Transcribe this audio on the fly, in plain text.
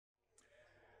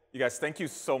You guys, thank you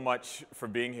so much for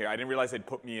being here. I didn't realize they'd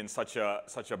put me in such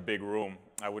a big room.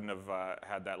 I wouldn't have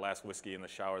had that last whiskey in the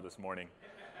shower this morning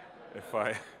if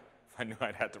I knew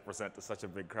I'd had to present to such a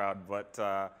big crowd. But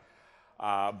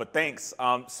thanks.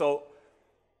 So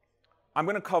I'm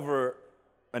going to cover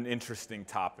an interesting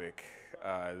topic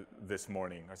this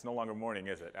morning. It's no longer morning,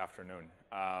 is it? Afternoon.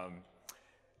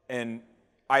 And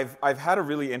I've had a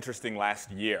really interesting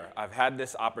last year. I've had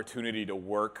this opportunity to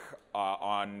work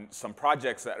on some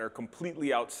projects that are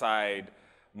completely outside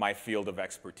my field of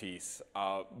expertise.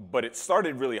 But it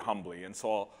started really humbly. And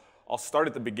so I'll start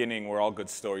at the beginning where all good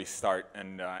stories start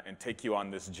and take you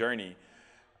on this journey.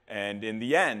 And in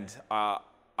the end, I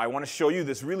want to show you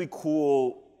this really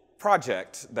cool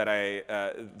project that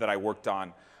I worked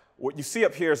on. What you see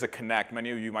up here is a Kinect.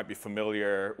 Many of you might be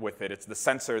familiar with it. It's the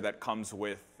sensor that comes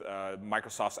with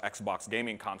Microsoft's Xbox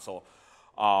gaming console.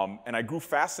 And I grew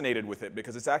fascinated with it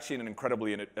because it's actually an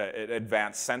incredibly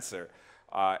advanced sensor.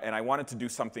 And I wanted to do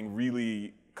something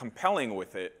really compelling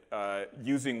with it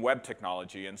using web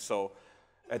technology. And so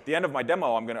at the end of my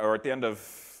demo, or at the end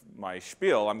of my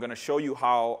spiel, I'm going to show you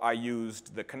how I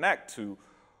used the Kinect to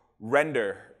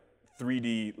render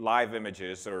 3D live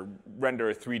images or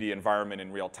render a 3D environment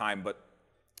in real time, but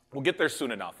we'll get there soon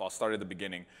enough. I'll start at the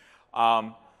beginning.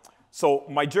 So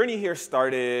my journey here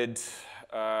started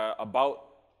about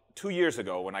 2 years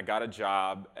ago when I got a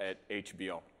job at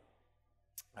HBO.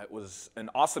 It was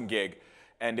an awesome gig,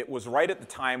 and it was right at the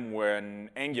time when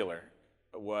Angular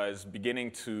was beginning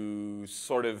to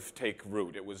sort of take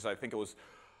root. It was, I think it was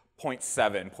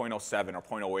 0.7 or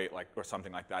 0.08, or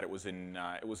something like that. It was in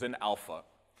alpha.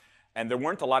 And there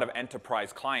weren't a lot of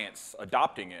enterprise clients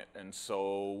adopting it. And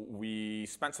so we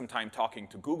spent some time talking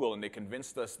to Google, and they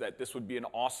convinced us that this would be an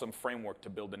awesome framework to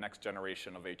build the next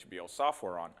generation of HBO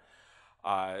software on.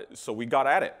 So we got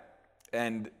at it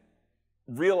and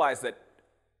realized that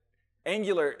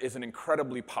Angular is an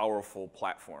incredibly powerful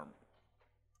platform,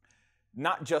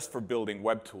 not just for building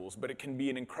web tools, but it can be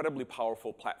an incredibly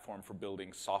powerful platform for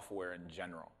building software in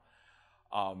general.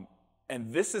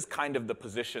 And this is kind of the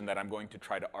position that I'm going to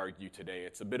try to argue today.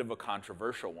 It's a bit of a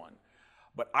controversial one.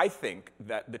 But I think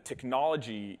that the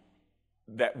technologies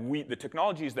that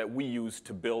we use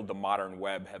to build the modern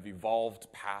web have evolved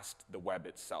past the web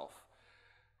itself.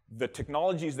 The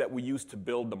technologies that we use to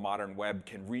build the modern web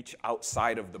can reach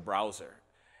outside of the browser.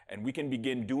 And we can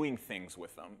begin doing things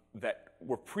with them that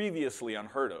were previously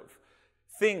unheard of.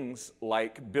 Things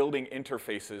like building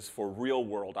interfaces for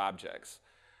real-world objects.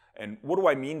 And what do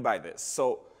I mean by this?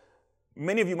 So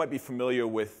many of you might be familiar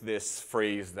with this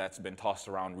phrase that's been tossed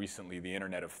around recently, the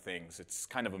Internet of Things. It's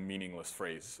kind of a meaningless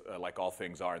phrase, like all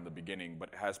things are in the beginning, but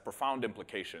it has profound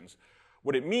implications.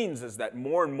 What it means is that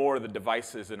more and more of the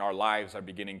devices in our lives are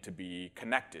beginning to be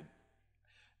connected.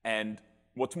 And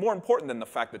what's more important than the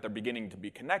fact that they're beginning to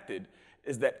be connected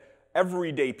is that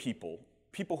everyday people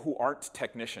who aren't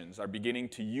technicians, are beginning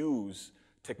to use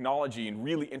technology in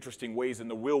really interesting ways in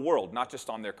the real world, not just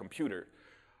on their computer.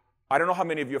 I don't know how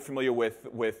many of you are familiar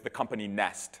with the company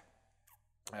Nest.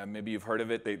 Maybe you've heard of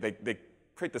it. They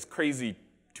create this crazy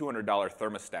 $200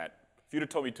 thermostat. If you'd have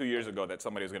told me 2 years ago that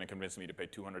somebody was going to convince me to pay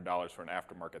 $200 for an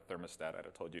aftermarket thermostat, I'd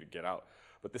have told you to get out.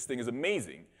 But this thing is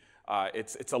amazing.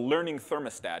 It's a learning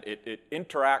thermostat. It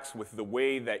interacts with the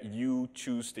way that you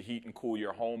choose to heat and cool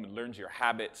your home. It learns your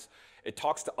habits. It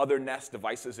talks to other Nest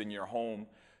devices in your home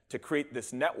to create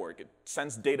this network. It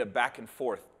sends data back and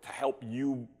forth to help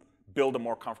you build a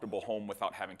more comfortable home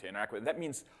without having to interact with it. That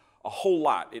means a whole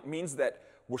lot. It means that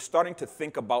we're starting to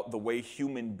think about the way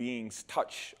human beings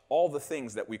touch all the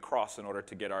things that we cross in order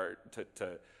to get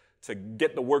to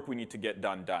get the work we need to get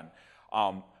done.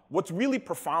 What's really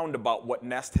profound about what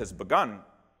Nest has begun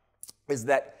is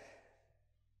that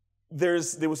there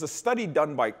was a study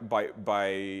done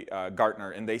by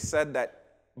Gartner, and they said that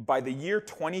by the year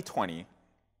 2020,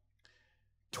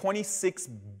 26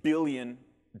 billion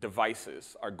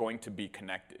devices are going to be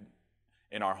connected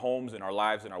in our homes, in our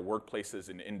lives, in our workplaces,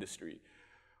 in industry.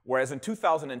 Whereas in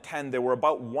 2010, there were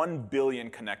about 1 billion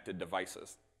connected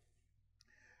devices.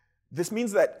 This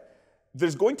means that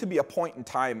there's going to be a point in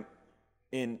time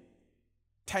in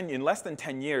less than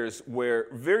 10 years where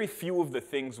very few of the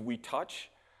things we touch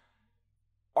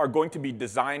are going to be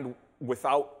designed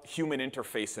without human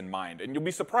interface in mind. And you'll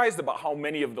be surprised about how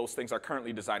many of those things are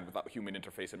currently designed without human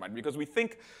interface in mind, because we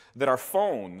think that our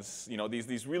phones,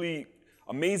 these really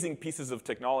amazing pieces of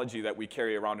technology that we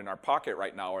carry around in our pocket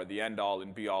right now are the end-all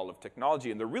and be-all of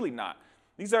technology, and they're really not.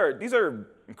 These are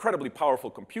incredibly powerful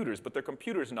computers, but they're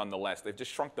computers nonetheless. They've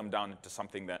just shrunk them down into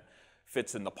something that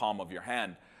fits in the palm of your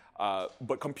hand.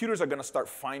 But computers are going to start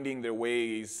finding their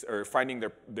ways, or finding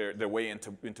their way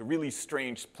into really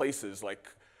strange places like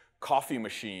coffee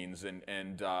machines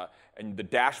and the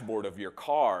dashboard of your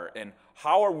car. And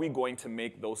how are we going to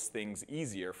make those things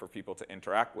easier for people to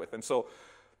interact with? And so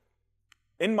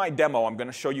in my demo, I'm going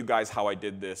to show you guys how I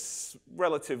did this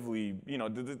relatively,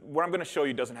 what I'm going to show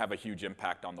you doesn't have a huge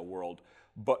impact on the world.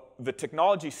 But the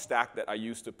technology stack that I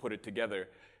used to put it together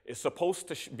is supposed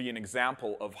to be an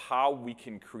example of how we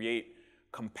can create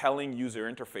compelling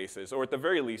user interfaces, or at the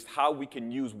very least, how we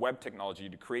can use web technology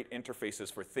to create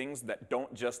interfaces for things that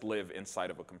don't just live inside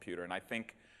of a computer. And I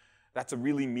think that's a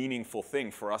really meaningful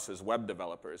thing for us as web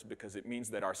developers, because it means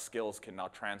that our skills can now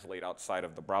translate outside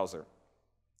of the browser.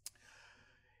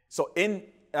 So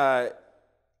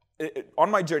on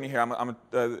my journey here,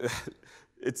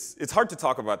 it's hard to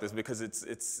talk about this because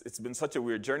it's been such a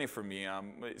weird journey for me.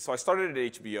 So I started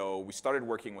at HBO. We started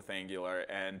working with Angular,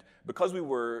 and because we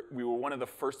were one of the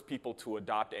first people to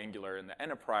adopt Angular in the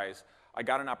enterprise, I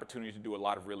got an opportunity to do a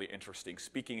lot of really interesting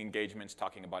speaking engagements,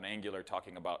 talking about Angular,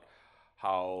 talking about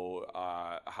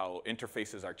how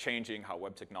interfaces are changing, how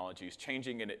web technology is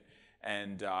changing in it.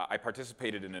 And I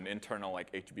participated in an internal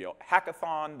HBO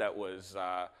hackathon that was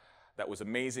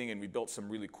amazing, and we built some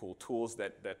really cool tools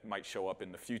that might show up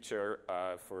in the future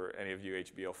for any of you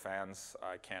HBO fans.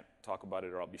 I can't talk about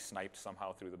it or I'll be sniped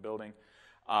somehow through the building.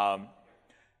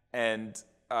 And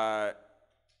then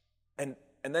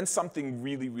something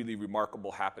really, really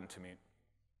remarkable happened to me,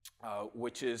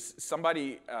 which is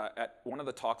somebody at one of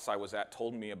the talks I was at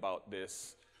told me about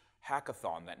this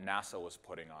hackathon that NASA was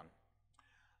putting on.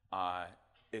 I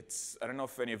don't know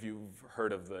if any of you have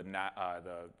heard of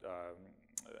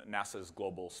NASA's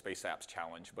Global Space Apps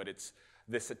Challenge, but it's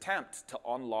this attempt to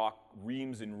unlock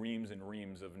reams and reams and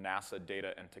reams of NASA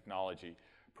data and technology,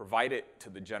 provide it to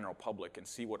the general public, and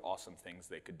see what awesome things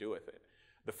they could do with it.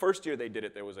 The first year they did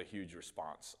it, there was a huge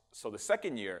response. So the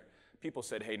second year, people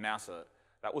said, hey, NASA,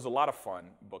 that was a lot of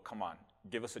fun, but come on,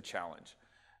 give us a challenge.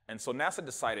 And so NASA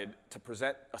decided to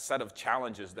present a set of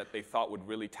challenges that they thought would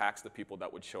really tax the people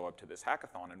that would show up to this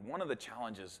hackathon. And one of the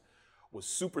challenges was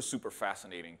super, super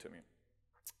fascinating to me,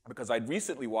 because I'd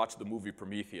recently watched the movie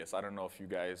Prometheus. I don't know if you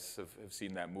guys have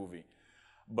seen that movie.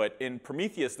 But in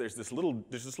Prometheus, there's this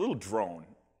little drone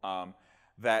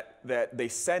that they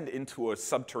send into a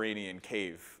subterranean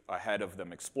cave ahead of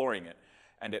them exploring it.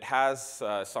 And it has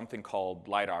something called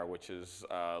LiDAR, which is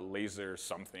laser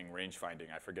something range finding.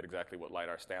 I forget exactly what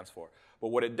LiDAR stands for. But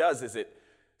what it does is it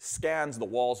scans the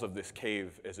walls of this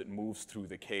cave as it moves through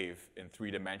the cave in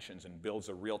 3 dimensions and builds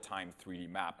a real-time 3D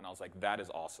map. And I was like, that is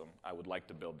awesome. I would like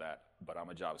to build that, but I'm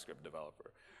a JavaScript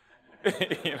developer.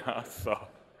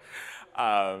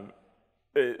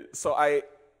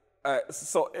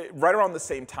 So right around the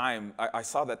same time, I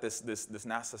saw that this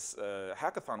NASA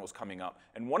hackathon was coming up,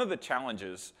 and one of the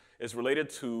challenges is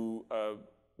related to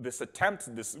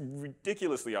this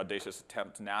ridiculously audacious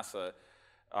attempt NASA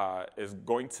is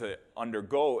going to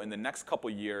undergo in the next couple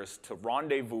years to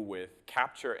rendezvous with,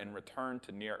 capture, and return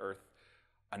to near Earth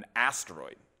an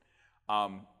asteroid.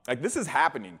 This is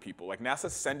happening, people.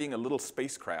 NASA's sending a little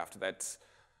spacecraft that's,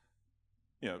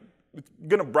 it's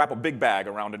going to wrap a big bag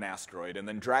around an asteroid and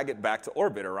then drag it back to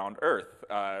orbit around Earth.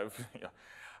 I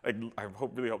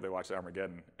really hope they watch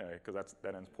Armageddon, because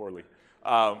that ends poorly.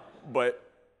 But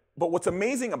what's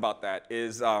amazing about that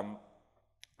is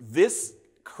this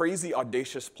crazy,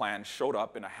 audacious plan showed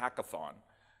up in a hackathon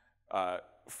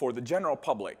for the general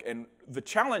public. And the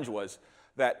challenge was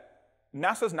that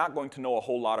NASA's not going to know a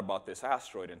whole lot about this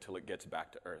asteroid until it gets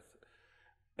back to Earth.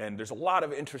 And there's a lot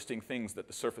of interesting things that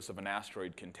the surface of an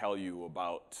asteroid can tell you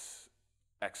about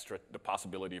the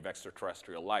possibility of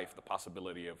extraterrestrial life, the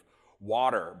possibility of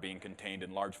water being contained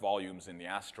in large volumes in the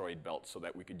asteroid belt so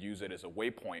that we could use it as a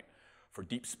waypoint for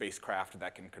deep spacecraft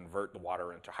that can convert the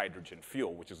water into hydrogen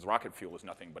fuel, which is rocket fuel is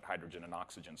nothing but hydrogen and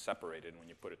oxygen separated. When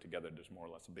you put it together, there's more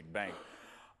or less a big bang.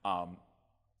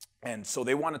 And so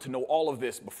they wanted to know all of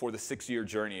this before the 6-year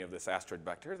journey of this asteroid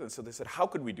back to Earth. And so they said, how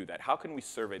could we do that? How can we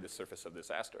survey the surface of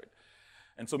this asteroid?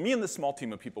 And so me and this small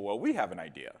team of people, well, we have an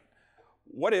idea.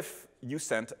 What if you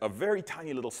sent a very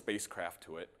tiny little spacecraft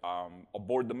to it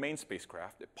aboard the main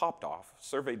spacecraft? It popped off,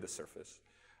 surveyed the surface,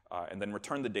 and then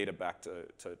returned the data back to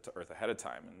Earth ahead of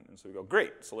time. And so we go,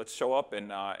 great. So let's show up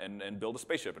and build a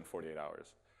spaceship in 48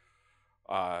 hours.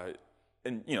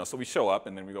 So we show up,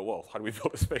 and then we go, well, how do we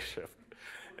build a spaceship?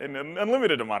 In an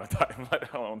unlimited amount of time,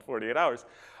 let alone 48 hours.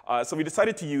 So we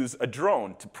decided to use a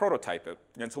drone to prototype it.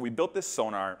 And so we built this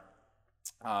sonar,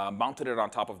 mounted it on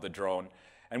top of the drone,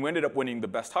 And we ended up winning the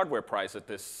best hardware prize at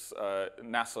this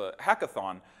NASA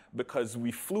hackathon because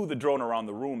we flew the drone around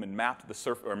the room and mapped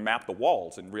the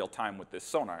walls in real time with this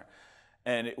sonar.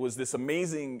 And it was this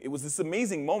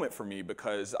amazing moment for me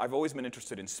because I've always been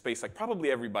interested in space. Like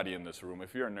probably everybody in this room,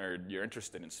 if you're a nerd, you're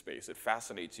interested in space. It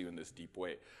fascinates you in this deep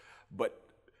way. But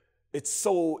it's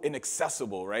so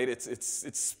inaccessible, right?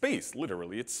 It's space,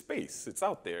 literally. It's space. It's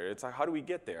out there. It's like, how do we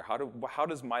get there? How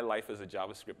does my life as a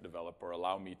JavaScript developer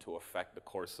allow me to affect the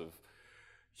course of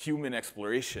human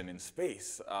exploration in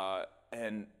space?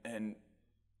 And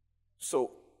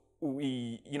so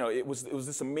it was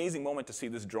this amazing moment to see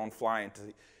this drone fly and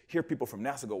to hear people from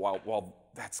NASA go, well,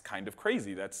 that's kind of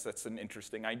crazy. That's an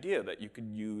interesting idea that you could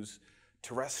use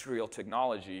terrestrial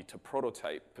technology to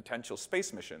prototype potential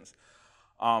space missions.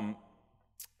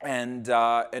 And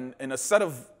a set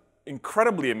of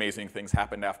incredibly amazing things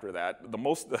happened after that, the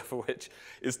most of which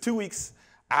is 2 weeks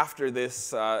after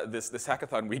this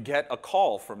hackathon, we get a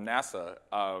call from NASA.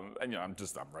 And I'm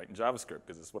writing JavaScript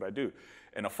because it's what I do.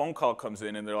 And a phone call comes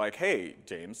in and they're like, hey,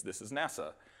 James, this is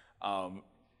NASA.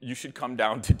 You should come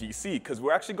down to DC because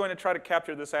we're actually going to try to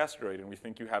capture this asteroid and we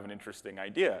think you have an interesting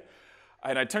idea.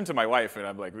 And I turned to my wife and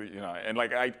I'm like,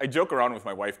 I joke around with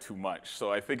my wife too much.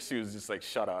 So I think she was just like,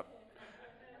 shut up.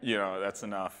 That's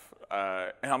enough.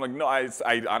 And I'm like, no, I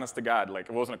honest to God, like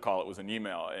it wasn't a call, it was an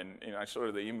email. And I showed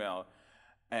her the email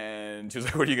and she was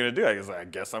like, what are you gonna do? I was like, I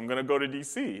guess I'm gonna go to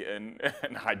DC. And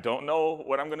I don't know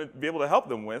what I'm gonna be able to help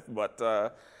them with, but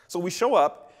so we show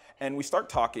up and we start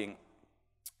talking.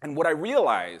 And what I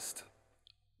realized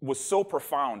was so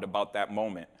profound about that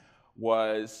moment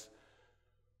was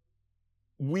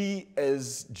we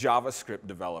as JavaScript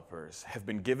developers have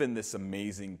been given this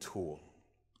amazing tool,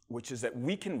 which is that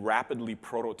we can rapidly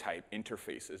prototype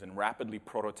interfaces and rapidly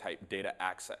prototype data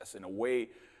access in a way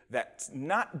that's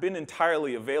not been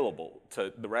entirely available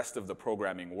to the rest of the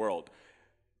programming world.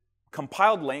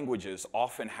 Compiled languages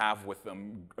often have with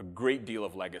them a great deal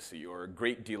of legacy or a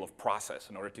great deal of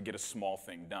process in order to get a small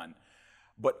thing done.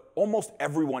 But almost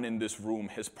everyone in this room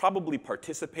has probably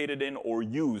participated in or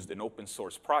used an open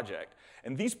source project.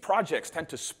 And these projects tend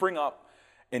to spring up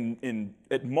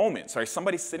at moments, right?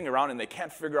 Somebody's sitting around and they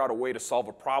can't figure out a way to solve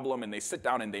a problem and they sit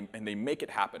down and they make it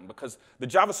happen because the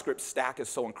JavaScript stack is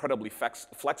so incredibly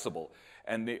flexible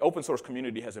and the open source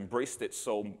community has embraced it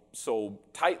so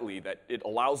tightly that it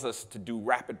allows us to do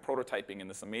rapid prototyping in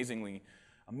this amazingly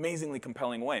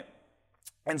compelling way.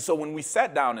 And so when we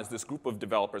sat down as this group of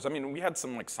developers, I mean, we had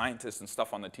some like scientists and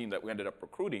stuff on the team that we ended up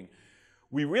recruiting,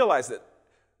 we realized that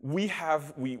we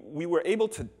were able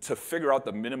to figure out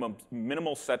the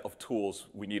minimal set of tools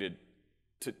we needed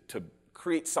to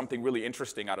create something really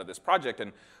interesting out of this project.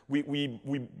 And we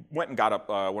went and got up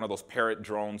one of those Parrot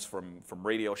drones from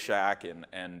Radio Shack,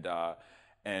 and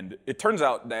it turns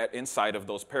out that inside of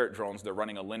those Parrot drones, they're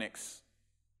running a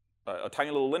tiny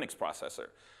little Linux processor.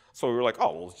 So we were like,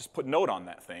 oh, well, let's just put Node on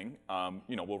that thing.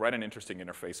 We'll write an interesting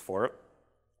interface for it.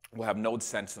 We'll have Node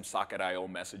send some socket.io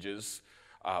messages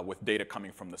with data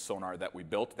coming from the sonar that we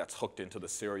built that's hooked into the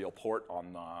serial port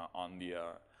on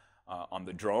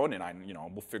the drone, and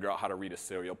we'll figure out how to read a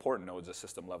serial port. And Node's a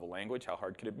system-level language. How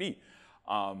hard could it be?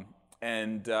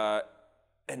 And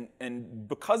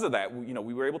because of that,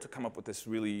 we were able to come up with this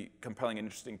really compelling and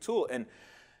interesting tool.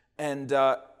 And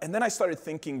then I started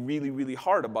thinking really, really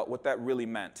hard about what that really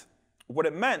meant. What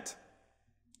it meant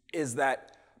is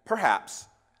that perhaps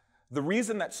the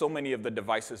reason that so many of the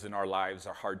devices in our lives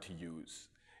are hard to use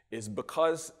is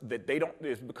because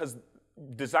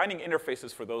designing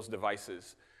interfaces for those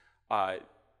devices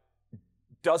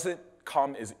doesn't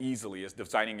come as easily as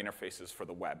designing interfaces for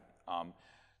the web.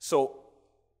 So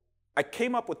I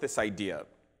came up with this idea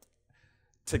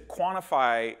to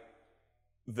quantify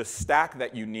the stack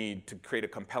that you need to create a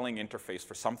compelling interface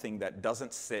for something that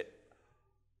doesn't sit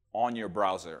on your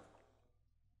browser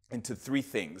into three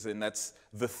things, and that's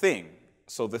the thing.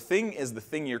 So the thing is the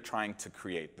thing you're trying to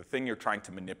create, the thing you're trying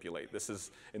to manipulate.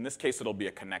 In this case, it'll be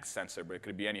a Kinect sensor, but it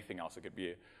could be anything else. It could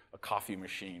be a coffee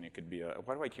machine. It could be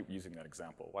why do I keep using that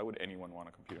example? Why would anyone want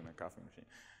a computer in a coffee machine?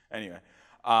 Anyway,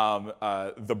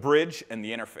 the bridge and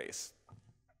the interface.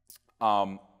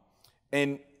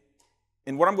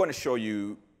 And what I'm going to show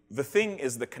you, the thing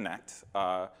is the Kinect.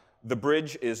 The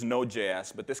bridge is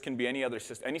Node.js, but this can be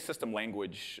any system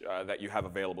language that you have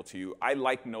available to you. I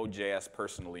like Node.js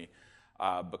personally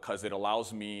because it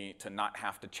allows me to not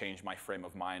have to change my frame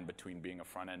of mind between being a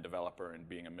front-end developer and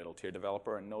being a middle-tier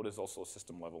developer. And Node is also a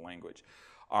system-level language.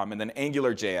 And then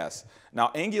AngularJS.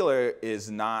 Now, Angular is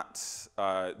not,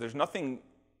 there's nothing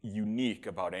unique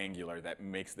about Angular that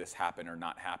makes this happen or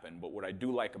not happen. But what I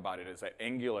do like about it is that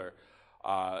Angular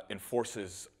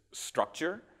enforces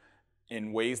structure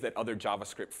in ways that other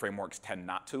JavaScript frameworks tend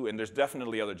not to, and there's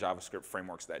definitely other JavaScript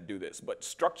frameworks that do this, but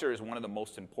structure is one of the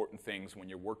most important things when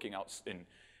you're working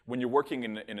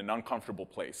in an uncomfortable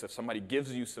place. If somebody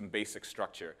gives you some basic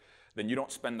structure, then you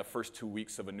don't spend the first 2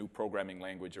 weeks of a new programming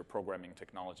language or programming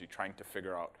technology trying to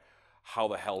figure out how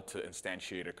the hell to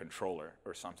instantiate a controller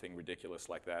or something ridiculous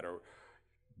like that, or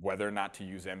whether or not to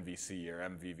use MVC or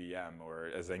MVVM, or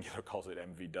as Angular calls it,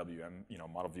 MVW,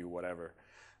 model view, whatever.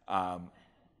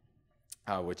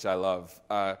 Which I love.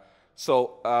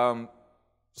 So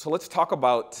let's talk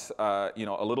about a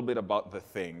little bit about the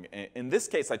thing. In this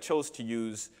case, I chose to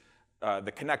use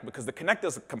the Connect because the Connect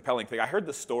is a compelling thing. I heard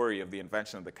the story of the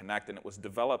invention of the Connect, and it was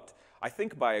developed, I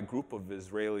think, by a group of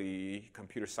Israeli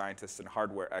computer scientists and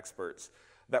hardware experts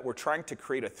that were trying to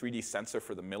create a 3D sensor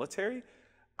for the military.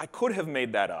 I could have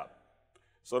made that up,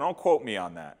 so don't quote me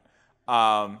on that.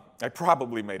 I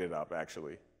probably made it up,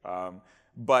 actually.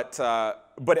 But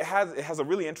it has a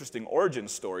really interesting origin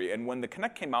story, and when the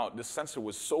Connect came out, this sensor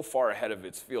was so far ahead of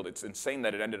its field. It's insane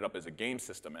that it ended up as a game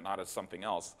system and not as something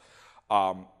else.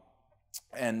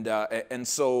 And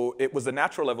so it was a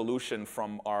natural evolution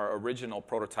from our original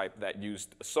prototype that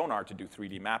used sonar to do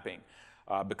 3D mapping,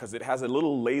 because it has a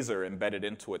little laser embedded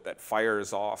into it that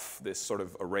fires off this sort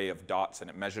of array of dots, and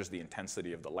it measures the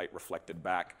intensity of the light reflected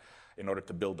back in order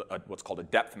to build what's called a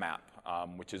depth map,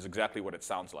 which is exactly what it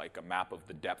sounds like, a map of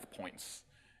the depth points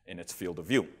in its field of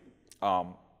view.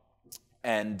 But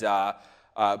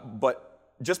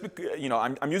just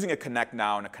I'm using a Connect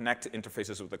now, and a Connect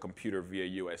interfaces with the computer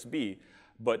via USB,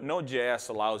 but Node.js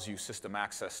allows you system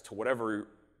access to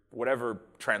whatever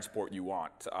transport you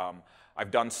want.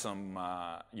 I've done some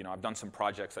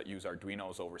projects that use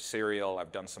Arduinos over Serial.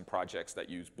 I've done some projects that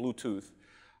use Bluetooth,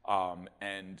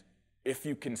 and if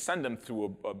you can send them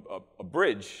through a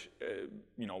bridge,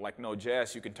 like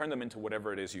Node.js, you can turn them into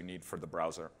whatever it is you need for the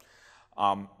browser.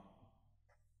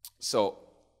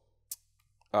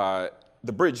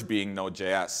 The bridge being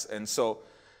Node.js. And so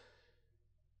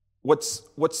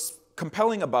what's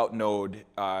compelling about Node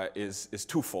is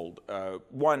twofold.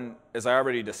 One, as I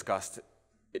already discussed,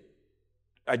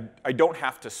 I don't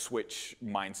have to switch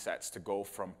mindsets to go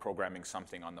from programming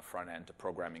something on the front end to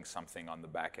programming something on the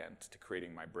back end to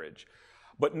creating my bridge.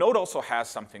 But Node also has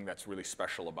something that's really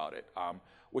special about it,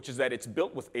 which is that it's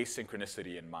built with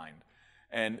asynchronicity in mind.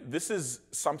 And this is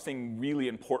something really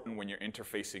important when you're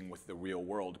interfacing with the real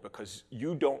world, because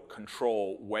you don't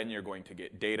control when you're going to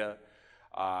get data.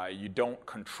 You don't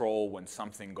control when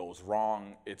something goes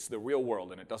wrong. It's the real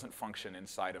world, and it doesn't function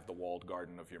inside of the walled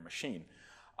garden of your machine.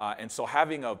 And so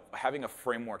having a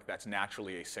framework that's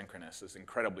naturally asynchronous is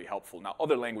incredibly helpful. Now,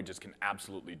 other languages can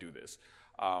absolutely do this.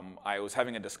 I was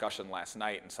having a discussion last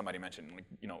night, and somebody mentioned,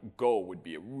 Go would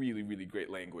be a really, really great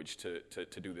language to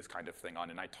do this kind of thing on,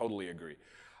 and I totally agree.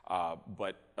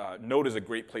 But Node is a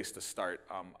great place to start.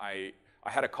 I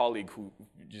had a colleague who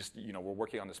just, we're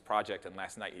working on this project, and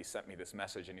last night he sent me this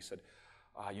message, and he said,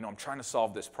 I'm trying to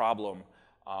solve this problem.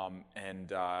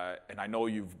 And I know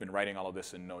you've been writing all of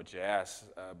this in Node.js,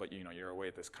 but you're away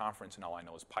at this conference, and all I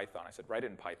know is Python. I said, write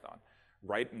it in Python.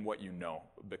 Write in what you know,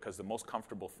 because the most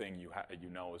comfortable thing you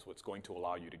know is what's going to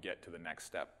allow you to get to the next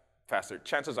step faster.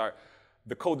 Chances are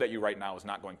the code that you write now is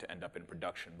not going to end up in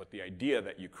production, but the idea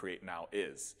that you create now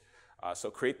is. So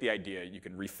create the idea, you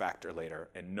can refactor later,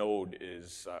 and Node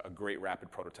is a great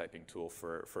rapid prototyping tool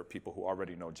for people who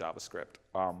already know JavaScript.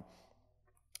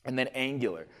 And then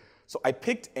Angular. So I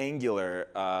picked Angular,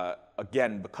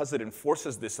 again, because it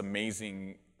enforces this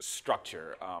amazing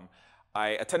structure.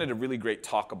 I attended a really great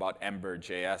talk about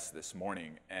Ember.js this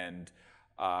morning, and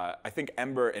I think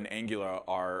Ember and Angular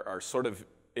are sort of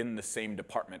in the same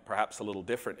department, perhaps a little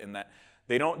different in that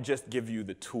they don't just give you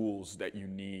the tools that you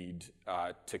need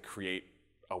to create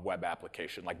a web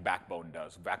application like Backbone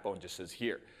does. Backbone just says,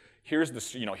 here's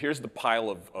the pile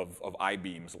of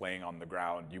I-beams laying on the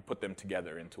ground. You put them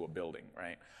together into a building,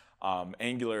 right?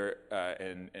 Angular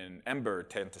and Ember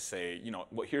tend to say,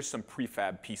 well, here's some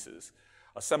prefab pieces.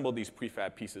 Assemble these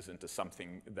prefab pieces into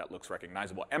something that looks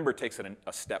recognizable. Ember takes it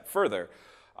a step further.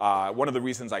 One of the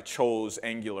reasons I chose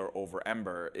Angular over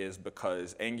Ember is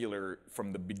because Angular,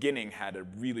 from the beginning, had a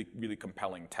really, really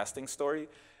compelling testing story.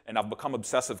 And I've become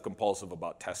obsessive compulsive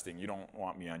about testing. You don't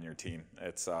want me on your team.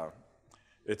 It's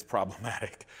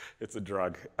problematic. It's a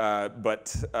drug.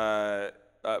 But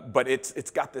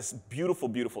it's got this beautiful,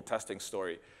 beautiful testing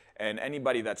story. And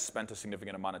anybody that's spent a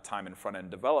significant amount of time in front-end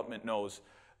development knows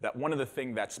that one of the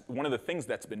things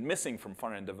that's been missing from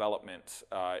front-end development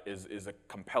is a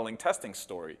compelling testing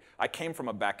story. I came from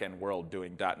a back-end world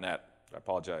doing .NET. I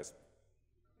apologize.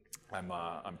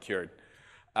 I'm cured.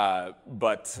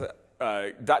 But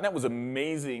 .NET was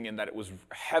amazing in that it was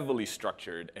heavily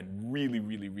structured and really,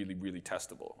 really, really, really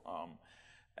testable.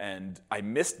 And I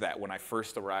missed that when I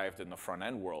first arrived in the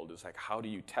front-end world. It's like, how do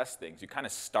you test things? You kind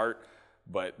of start,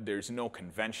 but there's no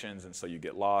conventions, and so you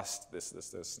get lost, this,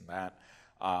 and that.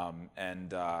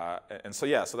 And so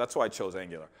yeah, so that's why I chose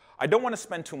Angular. I don't want to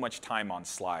spend too much time on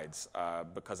slides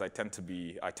because I tend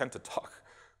to talk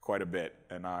quite a bit,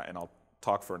 and I'll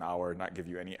talk for an hour and not give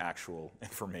you any actual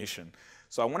information.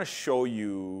 So I want to show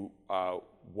you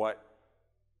what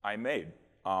I made.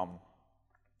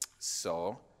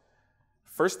 So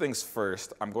first things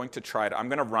first, I'm going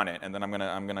to run it, and then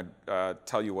I'm going to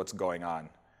tell you what's going on.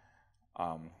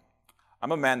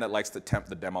 I'm a man that likes to tempt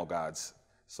the demo gods.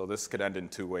 So this could end in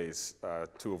two ways,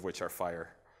 two of which are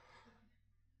fire.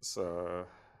 So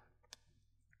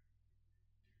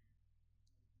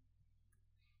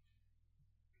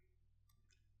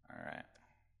all right.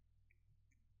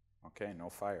 Okay, no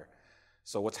fire.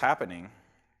 So what's happening,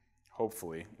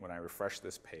 hopefully, when I refresh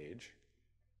this page,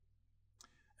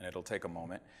 and it'll take a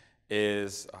moment,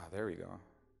 is, there we go,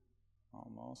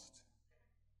 almost.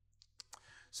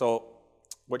 So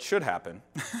what should happen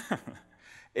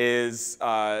is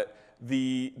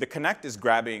the Connect is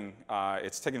grabbing,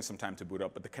 it's taking some time to boot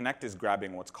up, but the Connect is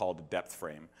grabbing what's called a depth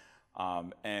frame.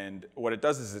 And what it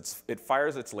does is it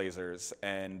fires its lasers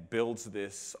and builds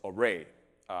this array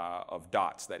of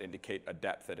dots that indicate a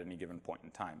depth at any given point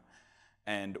in time.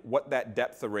 And what that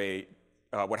depth array,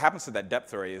 what happens to that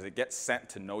depth array is it gets sent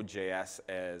to Node.js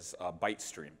as a byte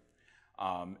stream.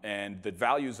 And the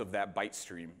values of that byte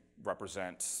stream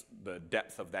represents the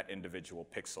depth of that individual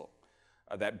pixel.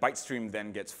 That byte stream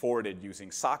then gets forwarded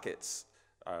using sockets,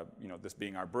 this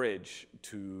being our bridge,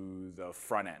 to the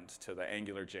front end, to the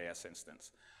AngularJS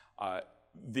instance.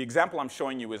 The example I'm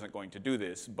showing you isn't going to do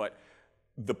this, but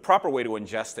the proper way to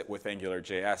ingest it with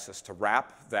AngularJS is to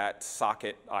wrap that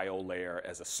socket I/O layer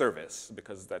as a service,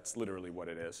 because that's literally what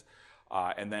it is,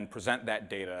 and then present that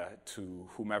data to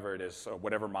whomever it is, or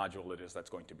whatever module it is that's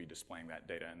going to be displaying that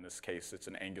data. In this case, it's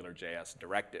an AngularJS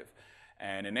directive.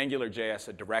 And in AngularJS,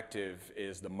 a directive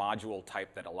is the module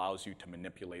type that allows you to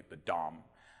manipulate the DOM,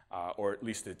 or at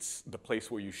least it's the place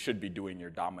where you should be doing your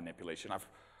DOM manipulation. I've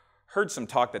heard some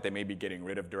talk that they may be getting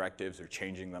rid of directives or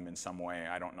changing them in some way.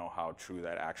 I don't know how true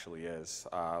that actually is.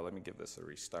 Let me give this a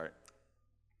restart.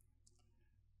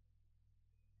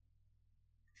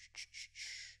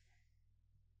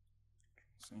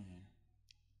 See.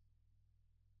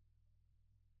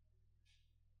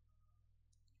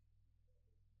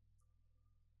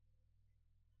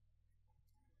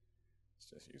 Let's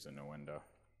just use a new window.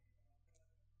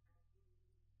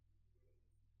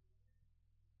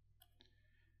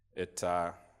 It,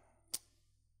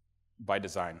 by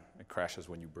design, it crashes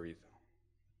when you breathe.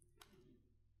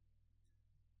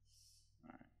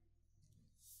 All right.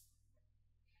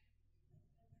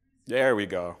 There we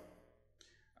go.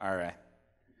 All right.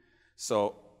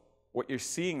 So what you're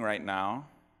seeing right now,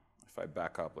 if I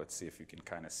back up, let's see if you can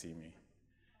kind of see me,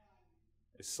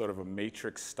 is sort of a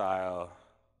matrix style.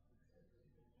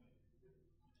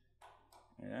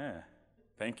 Yeah,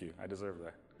 thank you. I deserve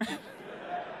that.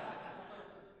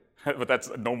 But that's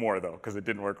no more, though, because it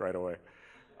didn't work right away.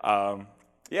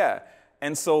 Yeah,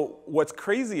 and so what's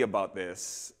crazy about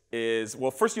this is,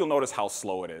 well, first you'll notice how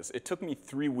slow it is. It took me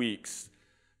 3 weeks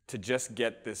to just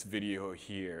get this video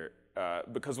here,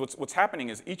 because what's happening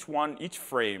is each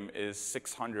frame is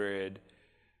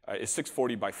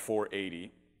 640 by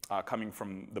 480, coming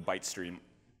from the byte stream.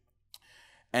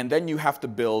 And then you have to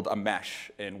build a mesh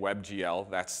in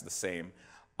WebGL, that's the same.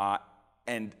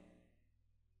 And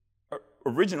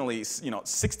originally,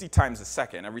 60 times a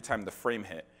second, every time the frame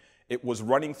hit, it was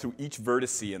running through each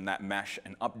vertice in that mesh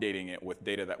and updating it with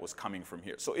data that was coming from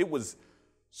here. So it was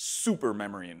super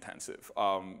memory intensive.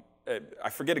 I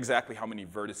forget exactly how many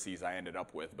vertices I ended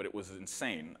up with, but it was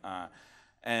insane.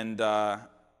 You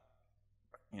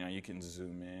can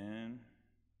zoom in.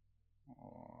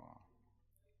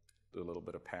 Do a little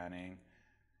bit of panning.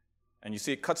 And you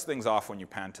see it cuts things off when you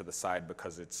pan to the side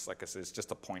because it's, like I said, it's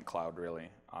just a point cloud, really.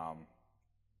 All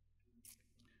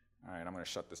right, I'm going to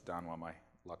shut this down while my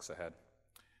luck's ahead.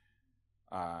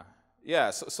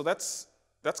 Yeah, so that's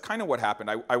kind of what happened.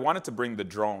 I wanted to bring the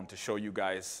drone to show you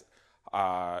guys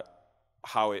how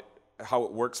it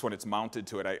works when it's mounted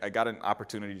to it. I got an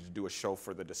opportunity to do a show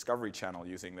for the Discovery Channel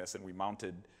using this, and we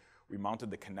mounted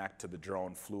the Connect to the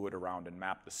drone, flew it around, and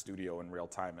mapped the studio in real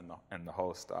time and the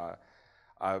host.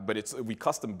 But we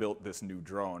custom built this new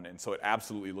drone, and so it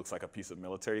absolutely looks like a piece of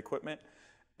military equipment.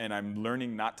 And I'm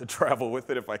learning not to travel with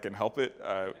it if I can help it.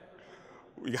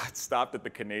 We got stopped at the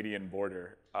Canadian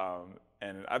border,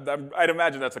 And I'd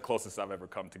imagine that's the closest I've ever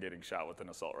come to getting shot with an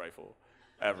assault rifle,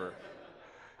 ever.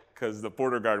 Because the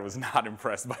border guard was not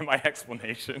impressed by my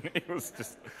explanation. He was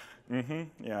just,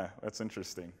 yeah, that's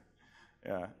interesting.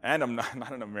 Yeah, and I'm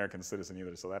not an American citizen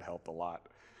either, so that helped a lot.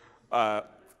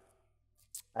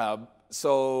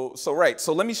 So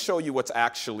let me show you what's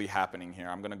actually happening here.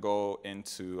 I'm going to go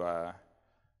into, how are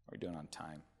we doing on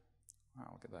time? Wow,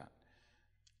 look at that.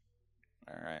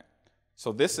 All right.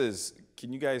 So this is,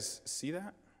 can you guys see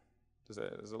that? Does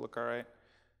it look all right?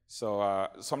 So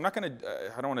I'm not going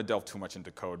to, I don't want to delve too much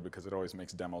into code because it always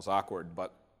makes demos awkward,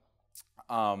 but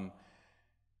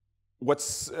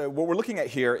what we're looking at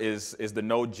here is the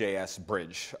Node.js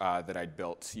bridge that I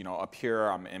built. You know, up here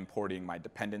I'm importing my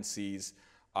dependencies.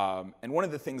 And one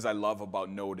of the things I love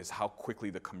about Node is how quickly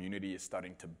the community is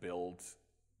starting to build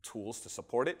tools to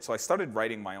support it. So I started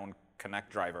writing my own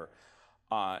Connect driver.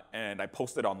 And I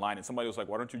posted online, and somebody was like,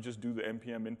 why don't you just do the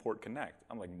npm import connect?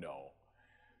 I'm like, no.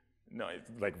 No,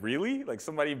 like, really? Like,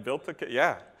 somebody built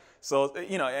yeah. So,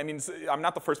 you know, I mean, I'm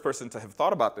not the first person to have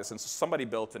thought about this, and so somebody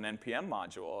built an npm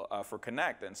module for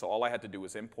Connect, and so all I had to do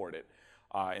was import it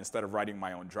instead of writing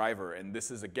my own driver. And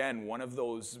this is, again, one of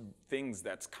those things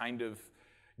that's kind of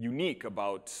unique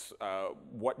about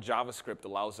what JavaScript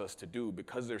allows us to do,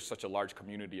 because there's such a large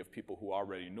community of people who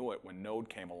already knew it when Node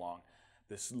came along.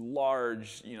 This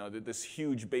large, you know, this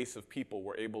huge base of people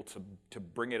were able to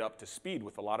bring it up to speed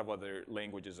with a lot of other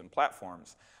languages and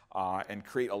platforms and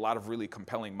create a lot of really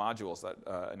compelling modules that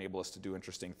enable us to do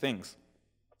interesting things.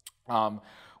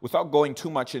 Without going too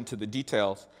much into the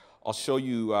details, I'll show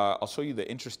you the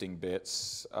interesting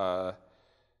bits.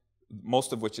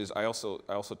 Most of which is I also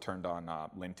turned on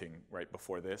linting right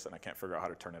before this, and I can't figure out how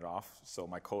to turn it off. So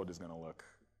my code is going to look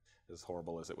as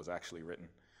horrible as it was actually written.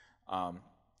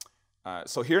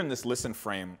 So here in this listen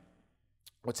frame,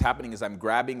 what's happening is I'm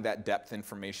grabbing that depth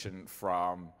information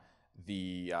from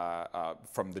the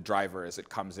driver as it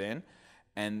comes in,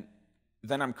 and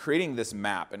then I'm creating this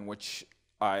map in which,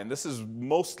 and this is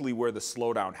mostly where the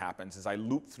slowdown happens, is I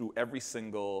loop through every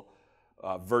single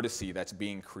vertice that's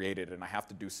being created, and I have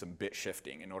to do some bit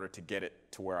shifting in order to get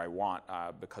it to where I want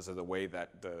because of the way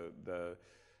that the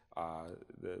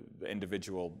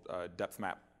individual depth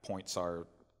map points are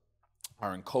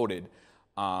encoded.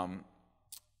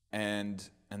 And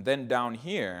then down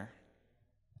here,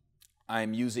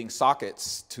 I'm using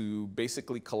sockets to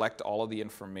basically collect all of the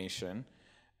information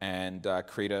and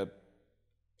create a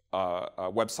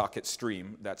WebSocket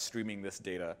stream that's streaming this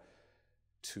data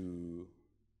to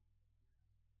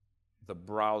the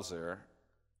browser.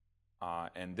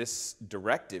 And this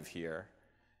directive here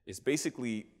is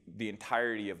basically the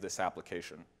entirety of this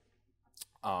application.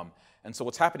 And so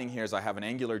what's happening here is I have an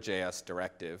AngularJS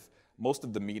directive. Most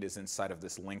of the meat is inside of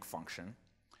this link function.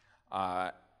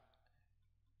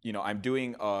 You know, I'm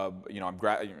doing, you know,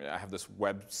 I have this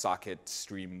WebSocket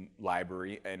stream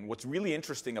library, and what's really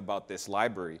interesting about this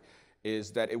library is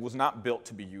that it was not built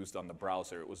to be used on the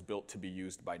browser. It was built to be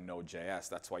used by Node.js.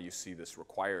 That's why you see this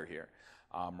require here.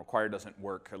 Require doesn't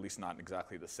work, at least not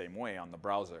exactly the same way on the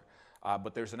browser.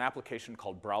 But there's an application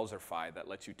called Browserify that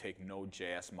lets you take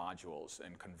Node.js modules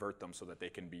and convert them so that they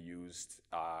can be used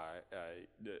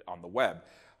on the web.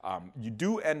 You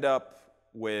do end up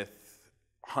with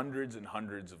hundreds and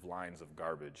hundreds of lines of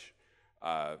garbage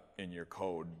in your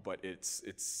code, but it's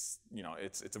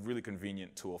a really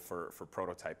convenient tool for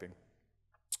prototyping.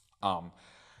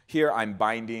 Here I'm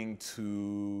binding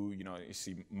to, you know, you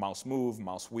see mouse move,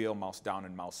 mouse wheel, mouse down,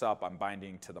 and mouse up. I'm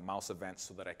binding to the mouse events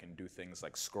so that I can do things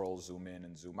like scroll, zoom in,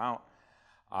 and zoom out.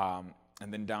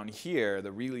 And then down here,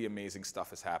 the really amazing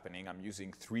stuff is happening. I'm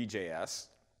using Three.js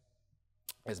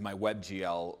as my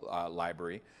WebGL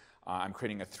library. I'm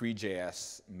creating a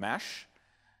Three.js mesh.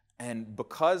 And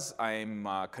because I'm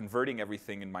converting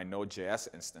everything in my Node.js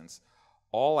instance,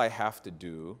 all I have to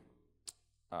do,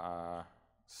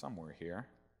 somewhere here,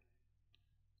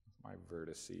 my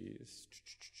vertices.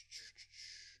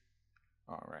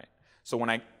 All right. So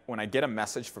when I get a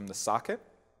message from the socket,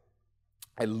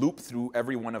 I loop through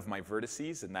every one of my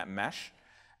vertices in that mesh,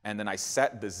 and then I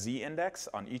set the z index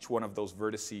on each one of those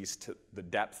vertices to the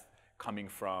depth coming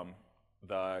from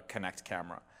the Connect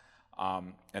camera.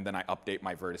 And then I update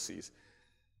my vertices.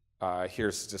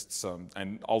 Here's just some,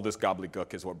 and all this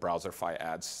gobbledygook is what Browserify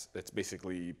adds. It's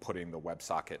basically putting the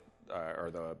WebSocket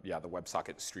the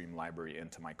WebSocket stream library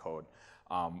into my code.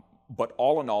 But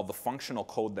all in all, the functional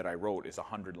code that I wrote is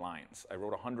 100 lines. I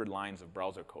wrote 100 lines of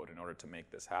browser code in order to make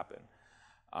this happen.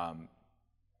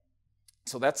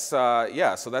 So that's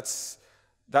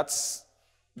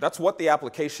what the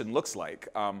application looks like.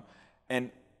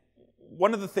 And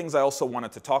one of the things I also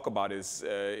wanted to talk about is,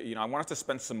 I wanted to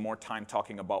spend some more time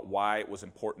talking about why it was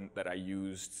important that I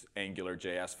used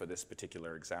AngularJS for this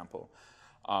particular example.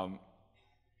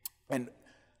 And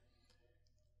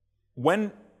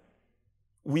when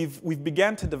we've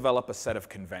began to develop a set of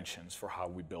conventions for how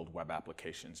we build web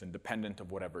applications, independent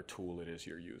of whatever tool it is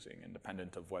you're using,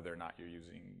 independent of whether or not you're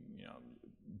using,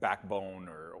 Backbone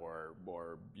or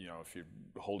if you're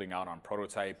holding out on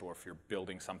prototype, or if you're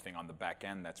building something on the back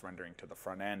end that's rendering to the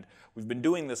front end. We've been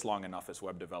doing this long enough as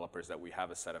web developers that we have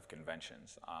a set of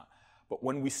conventions. But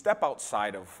when we step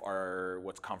outside of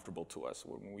what's comfortable to us,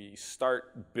 when we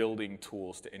start building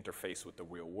tools to interface with the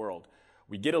real world,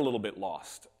 we get a little bit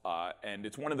lost. And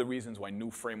it's one of the reasons why new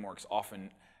frameworks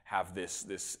often have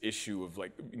this issue of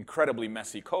like incredibly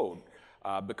messy code,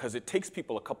 because it takes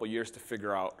people a couple years to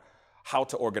figure out how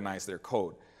to organize their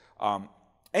code.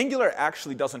 Angular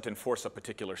actually doesn't enforce a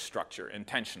particular structure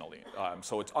intentionally.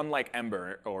 So it's unlike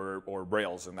Ember or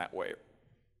Rails in that way.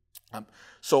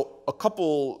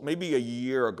 So maybe a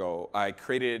year ago, I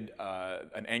created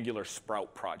an Angular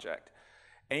Sprout project.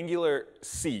 Angular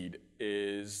Seed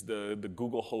is the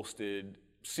Google-hosted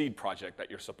seed project that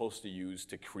you're supposed to use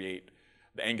to create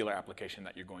the Angular application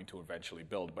that you're going to eventually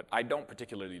build. But I don't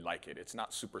particularly like it. It's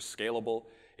not super scalable.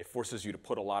 It forces you to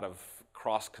put a lot of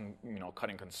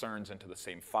cutting concerns into the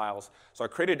same files. So I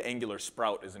created Angular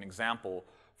Sprout as an example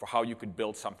for how you could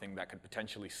build something that could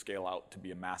potentially scale out to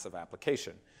be a massive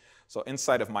application. So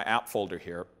inside of my app folder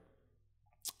here,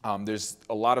 there's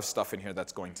a lot of stuff in here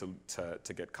that's going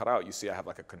to get cut out. You see I have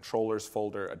like a controllers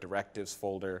folder, a directives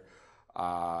folder,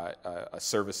 a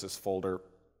services folder.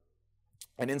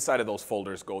 And inside of those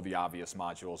folders go the obvious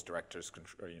modules, directives,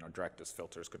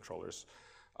 filters, controllers,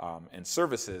 and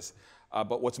services.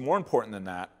 But what's more important than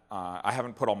that, I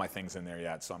haven't put all my things in there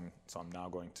yet, so I'm now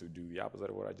going to do the opposite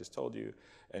of what I just told you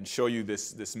and show you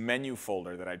this menu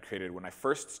folder that I'd created. When I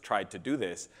first tried to do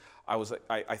this,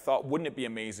 I thought, wouldn't it be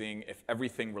amazing if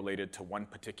everything related to one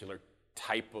particular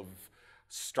type of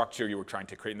structure you were trying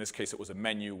to create, in this case it was a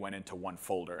menu, went into one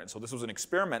folder. And so this was an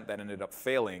experiment that ended up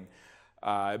failing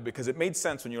because it made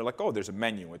sense when you're like, oh, there's a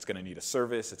menu. It's going to need a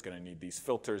service. It's going to need these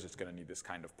filters. It's going to need this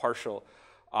kind of partial.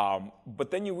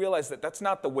 But then you realize that that's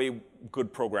not the way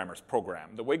good programmers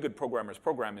program. The way good programmers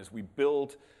program is we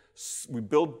build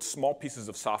small pieces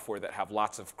of software that have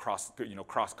lots of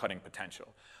cross-cutting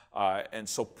potential. And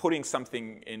so putting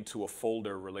something into a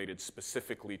folder related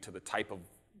specifically to the type of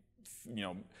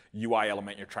UI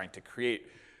element you're trying to create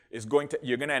is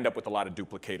you're going to end up with a lot of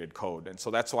duplicated code. And so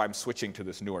that's why I'm switching to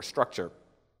this newer structure.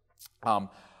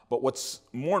 But what's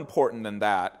more important than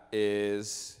that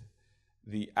is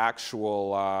the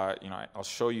actual, I'll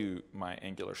show you my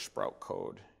Angular Sprout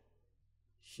code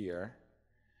here.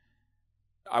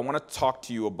 I want to talk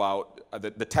to you about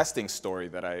the testing story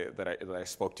that I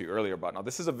spoke to you earlier about. Now,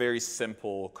 this is a very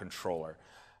simple controller.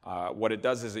 What it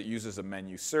does is it uses a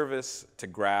menu service to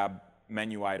grab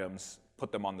menu items,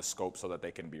 put them on the scope so that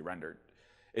they can be rendered.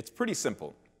 It's pretty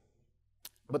simple.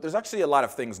 But there's actually a lot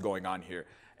of things going on here.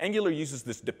 Angular uses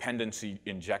this dependency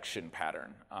injection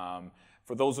pattern.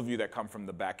 For those of you that come from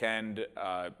the back end,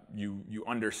 you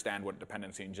understand what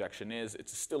dependency injection is.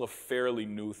 It's still a fairly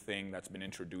new thing that's been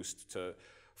introduced to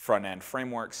front-end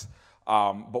frameworks.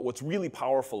 But what's really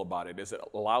powerful about it is it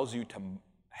allows you to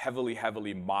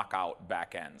heavily mock out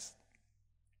backends.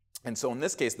 And so in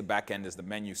this case, the backend is the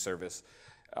menu service.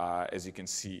 As you can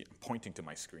see, I'm pointing to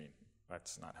my screen.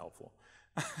 That's not helpful.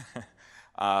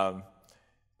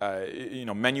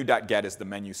 Menu.get is the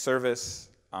menu service.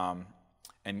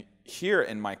 And here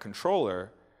in my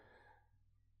controller,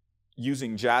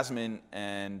 using Jasmine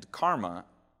and Karma,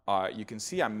 you can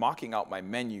see I'm mocking out my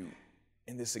menu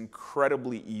in this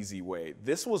incredibly easy way.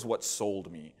 This was what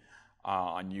sold me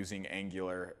on using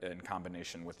Angular in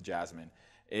combination with Jasmine,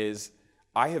 is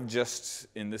I have just,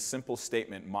 in this simple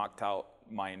statement, mocked out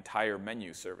my entire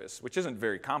menu service, which isn't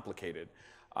very complicated.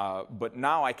 But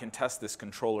now I can test this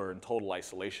controller in total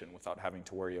isolation without having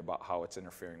to worry about how it's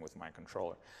interfering with my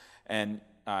controller. And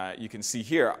you can see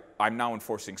here, I'm now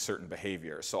enforcing certain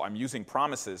behavior. So I'm using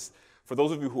promises. For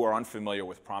those of you who are unfamiliar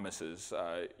with promises,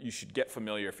 you should get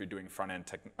familiar if you're doing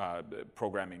front-end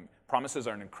programming. Promises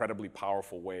are an incredibly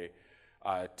powerful way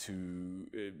to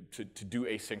do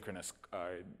asynchronous,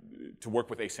 to work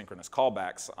with asynchronous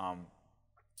callbacks.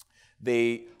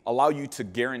 They allow you to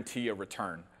guarantee a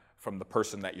return from the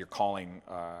person that you're calling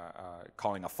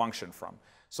a function from.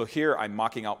 So here I'm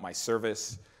mocking out my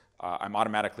service. I'm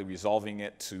automatically resolving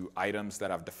it to items that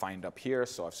I've defined up here.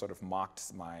 So I've sort of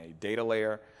mocked my data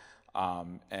layer.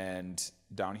 And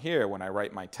down here, when I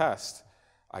write my test,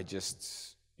 I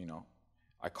just,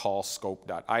 I call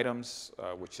scope.items,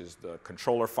 which is the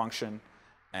controller function,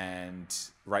 and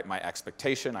write my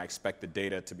expectation. I expect the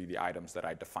data to be the items that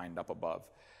I defined up above.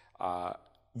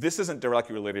 This isn't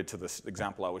directly related to this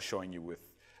example I was showing you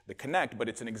with the Connect, but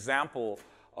it's an example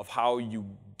of how you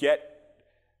get,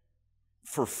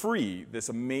 for free, this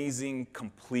amazing,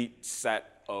 complete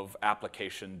set of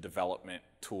application development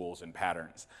tools and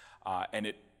patterns. And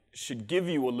it should give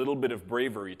you a little bit of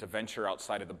bravery to venture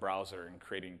outside of the browser and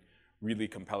creating really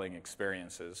compelling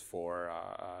experiences for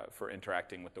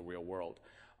interacting with the real world.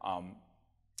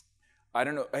 I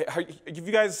don't know, have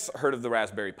you guys heard of the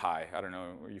Raspberry Pi? I don't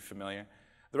know, are you familiar?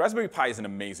 The Raspberry Pi is an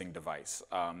amazing device.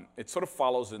 It sort of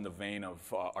follows in the vein of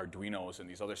Arduinos and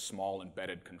these other small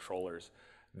embedded controllers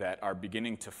that are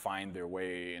beginning to find their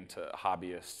way into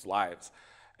hobbyists' lives.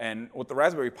 And what the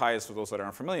Raspberry Pi is, for those that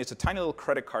aren't familiar, it's a tiny little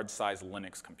credit card-sized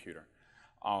Linux computer.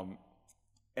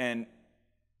 And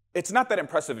it's not that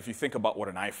impressive if you think about what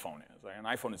an iPhone is. Like, an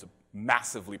iPhone is a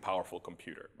massively powerful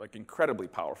computer, like incredibly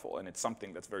powerful, and it's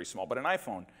something that's very small. But an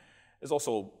iPhone is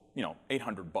also, you know,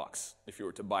 $800 if you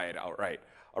were to buy it outright.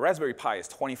 A Raspberry Pi is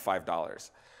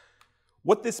 $25.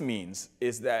 What this means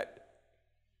is that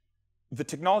the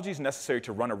technologies necessary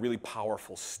to run a really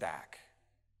powerful stack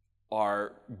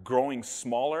are growing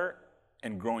smaller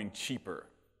and growing cheaper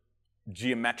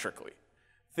geometrically.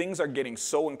 Things are getting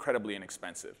so incredibly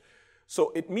inexpensive.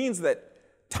 So it means that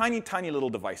tiny, tiny little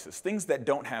devices, things that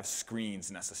don't have screens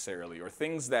necessarily, or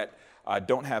things that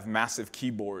don't have massive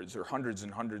keyboards or hundreds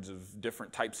and hundreds of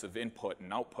different types of input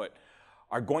and output,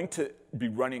 are going to be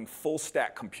running full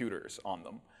stack computers on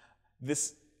them.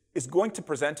 This is going to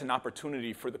present an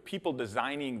opportunity for the people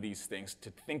designing these things to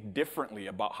think differently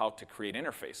about how to create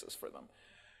interfaces for them.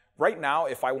 Right now,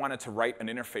 if I wanted to write an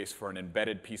interface for an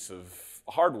embedded piece of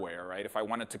hardware, right, if I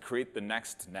wanted to create the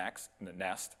Nest,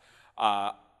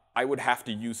 I would have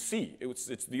to use C.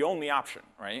 It's the only option,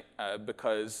 right?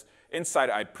 Because inside,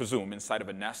 I'd presume, inside of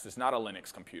a Nest is not a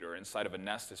Linux computer. Inside of a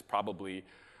Nest is probably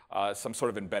some sort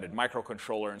of embedded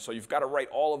microcontroller. And so you've got to write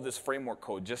all of this framework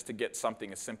code just to get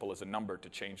something as simple as a number to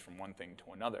change from one thing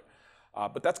to another.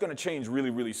 But that's going to change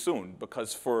really, really soon,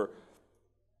 because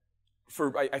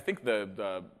I think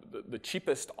the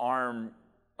cheapest ARM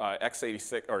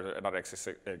x86, or not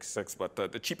x86, but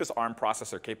the cheapest ARM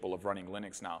processor capable of running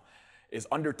Linux now is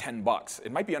under $10.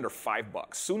 It might be under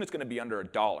 $5. Soon it's going to be under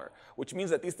 $1, which means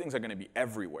that these things are going to be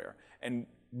everywhere. And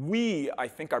we, I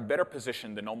think, are better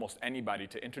positioned than almost anybody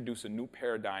to introduce a new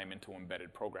paradigm into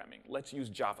embedded programming. Let's use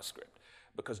JavaScript,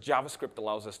 because JavaScript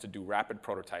allows us to do rapid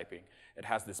prototyping. It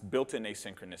has this built-in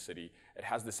asynchronicity. It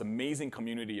has this amazing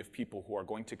community of people who are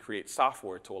going to create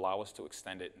software to allow us to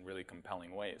extend it in really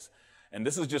compelling ways. And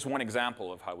this is just one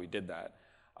example of how we did that.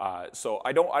 So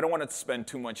I don't want to spend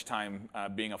too much time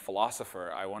being a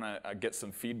philosopher. I want to get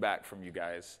some feedback from you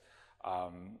guys.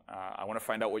 I want to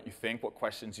find out what you think, what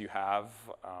questions you have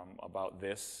about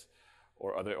this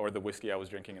or the whiskey I was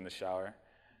drinking in the shower.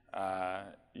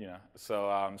 You know,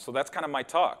 so that's kind of my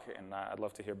talk, and I'd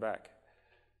love to hear back.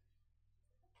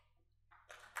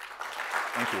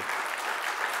 Thank you.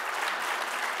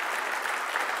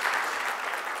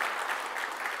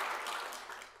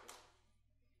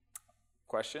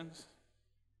 Questions?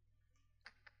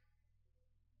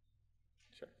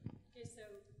 Sure. Okay, so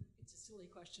it's a silly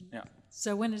question. Yeah.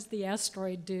 So when is the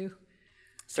asteroid due?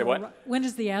 Say what? When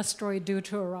is the asteroid due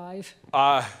to arrive?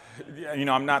 You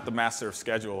know, I'm not the master of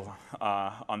schedule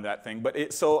on that thing,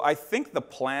 but so I think the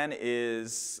plan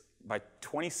is by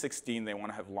 2016 they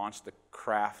want to have launched the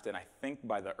craft, and I think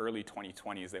by the early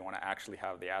 2020s they want to actually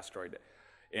have the asteroid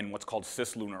in what's called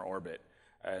cislunar orbit.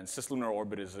 And cislunar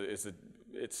orbit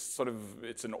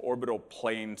it's an orbital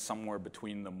plane somewhere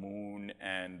between the moon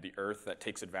and the Earth that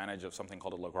takes advantage of something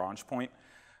called a Lagrange point,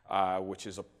 which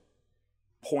is a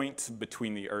point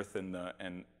between the Earth and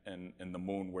the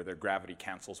moon where their gravity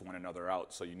cancels one another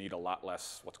out. So you need a lot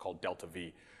less what's called delta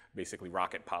V, basically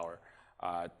rocket power,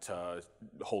 to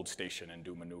hold station and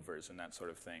do maneuvers and that sort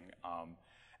of thing.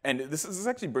 And this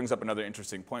actually brings up another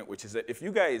interesting point, which is that if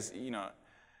you guys,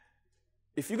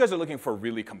 if you guys are looking for a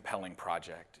really compelling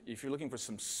project, if you're looking for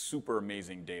some super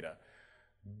amazing data,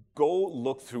 go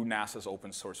look through NASA's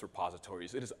open source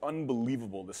repositories. It is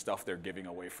unbelievable the stuff they're giving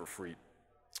away for free.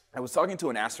 I was talking to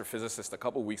an astrophysicist a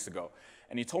couple weeks ago,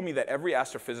 and he told me that every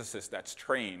astrophysicist that's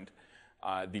trained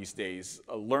these days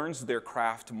learns their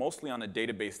craft mostly on a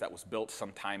database that was built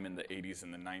sometime in the 80s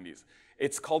and the 90s.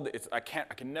 It's called, I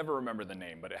can never remember the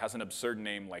name, but it has an absurd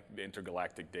name like the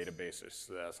Intergalactic Database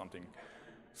or something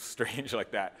strange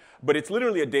like that. But it's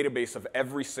literally a database of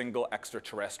every single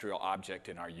extraterrestrial object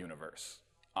in our universe.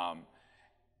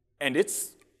 And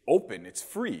it's open, it's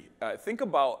free. Think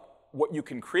about what you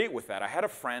can create with that. I had a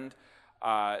friend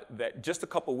that just a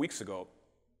couple weeks ago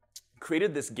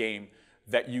created this game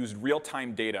that used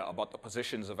real-time data about the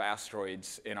positions of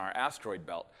asteroids in our asteroid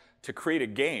belt to create a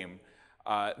game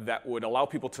that would allow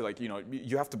people to, like,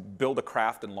 you have to build a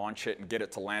craft and launch it and get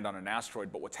it to land on an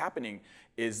asteroid. But what's happening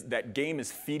is that game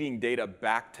is feeding data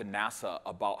back to NASA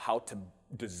about how to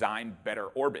design better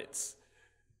orbits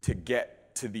to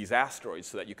get to these asteroids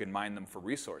so that you can mine them for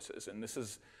resources. And this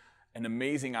is an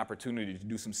amazing opportunity to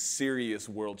do some serious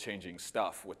world-changing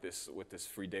stuff with this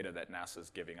free data that NASA's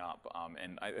giving up.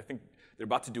 And I think they're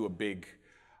about to do a big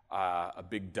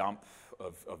dump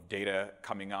of data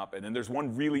coming up. And then there's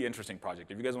one really interesting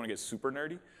project. If you guys want to get super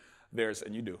nerdy,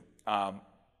 and you do,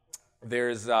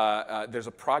 there's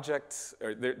a project,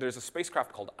 there's a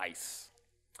spacecraft called ICE.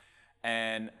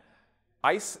 And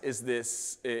ICE is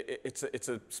this, it's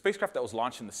a spacecraft that was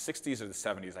launched in the 60s or the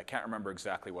 70s. I can't remember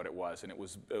exactly what it was. And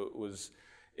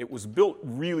it was built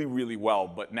really, really well,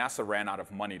 but NASA ran out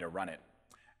of money to run it.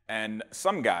 And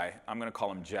some guy, I'm going to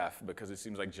call him Jeff because it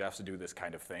seems like Jeffs do this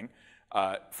kind of thing,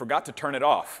 forgot to turn it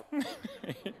off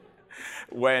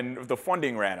when the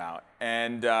funding ran out.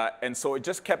 And so it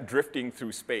just kept drifting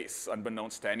through space,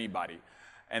 unbeknownst to anybody.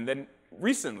 And then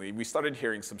recently, we started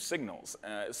hearing some signals.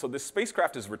 So this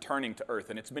spacecraft is returning to Earth,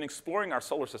 and it's been exploring our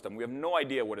solar system. We have no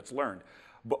idea what it's learned.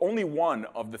 But only one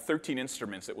of the 13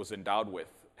 instruments it was endowed with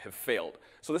have failed.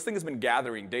 So this thing has been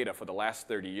gathering data for the last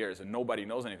 30 years, and nobody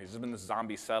knows anything. There's been this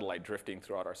zombie satellite drifting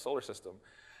throughout our solar system.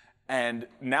 And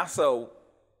NASA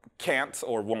can't,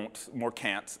 or won't, more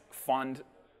can't, fund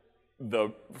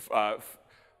the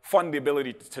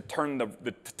ability to turn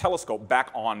the telescope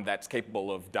back on that's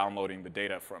capable of downloading the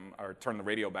data from, or turn the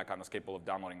radio back on that's capable of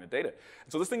downloading the data.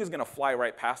 And so this thing is going to fly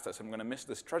right past us, and we're going to miss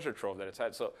this treasure trove that it's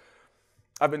had. So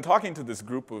I've been talking to this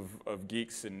group of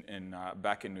geeks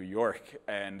back in New York,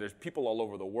 and there's people all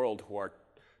over the world who are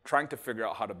trying to figure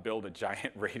out how to build a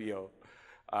giant radio,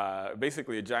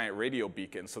 basically a giant radio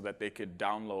beacon so that they could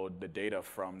download the data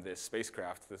from this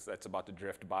spacecraft that's about to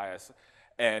drift by us.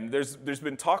 And there's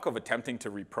been talk of attempting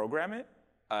to reprogram it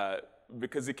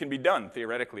because it can be done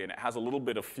theoretically, and it has a little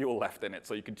bit of fuel left in it,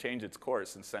 so you can change its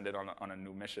course and send it on a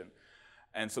new mission.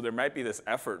 And so there might be this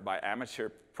effort by amateur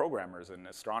programmers and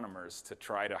astronomers to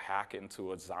try to hack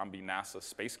into a zombie NASA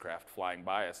spacecraft flying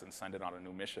by us and send it on a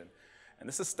new mission. And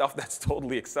this is stuff that's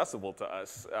totally accessible to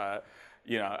us.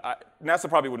 NASA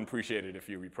probably wouldn't appreciate it if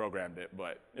you reprogrammed it,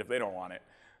 but if they don't want it,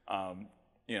 I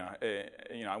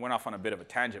went off on a bit of a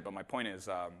tangent, but my point is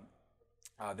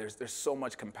there's so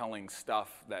much compelling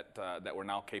stuff that we're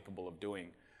now capable of doing.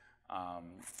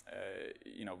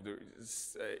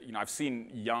 I've seen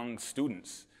young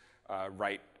students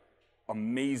write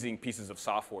amazing pieces of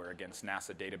software against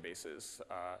NASA databases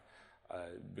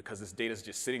because this data is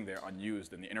just sitting there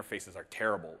unused and the interfaces are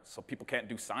terrible. So people can't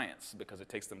do science because it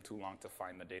takes them too long to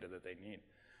find the data that they need.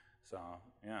 So,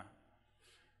 yeah.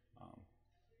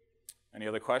 Any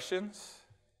other questions?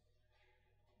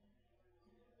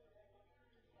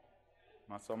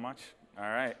 Not so much? All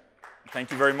right.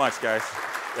 Thank you very much, guys.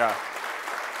 Yeah.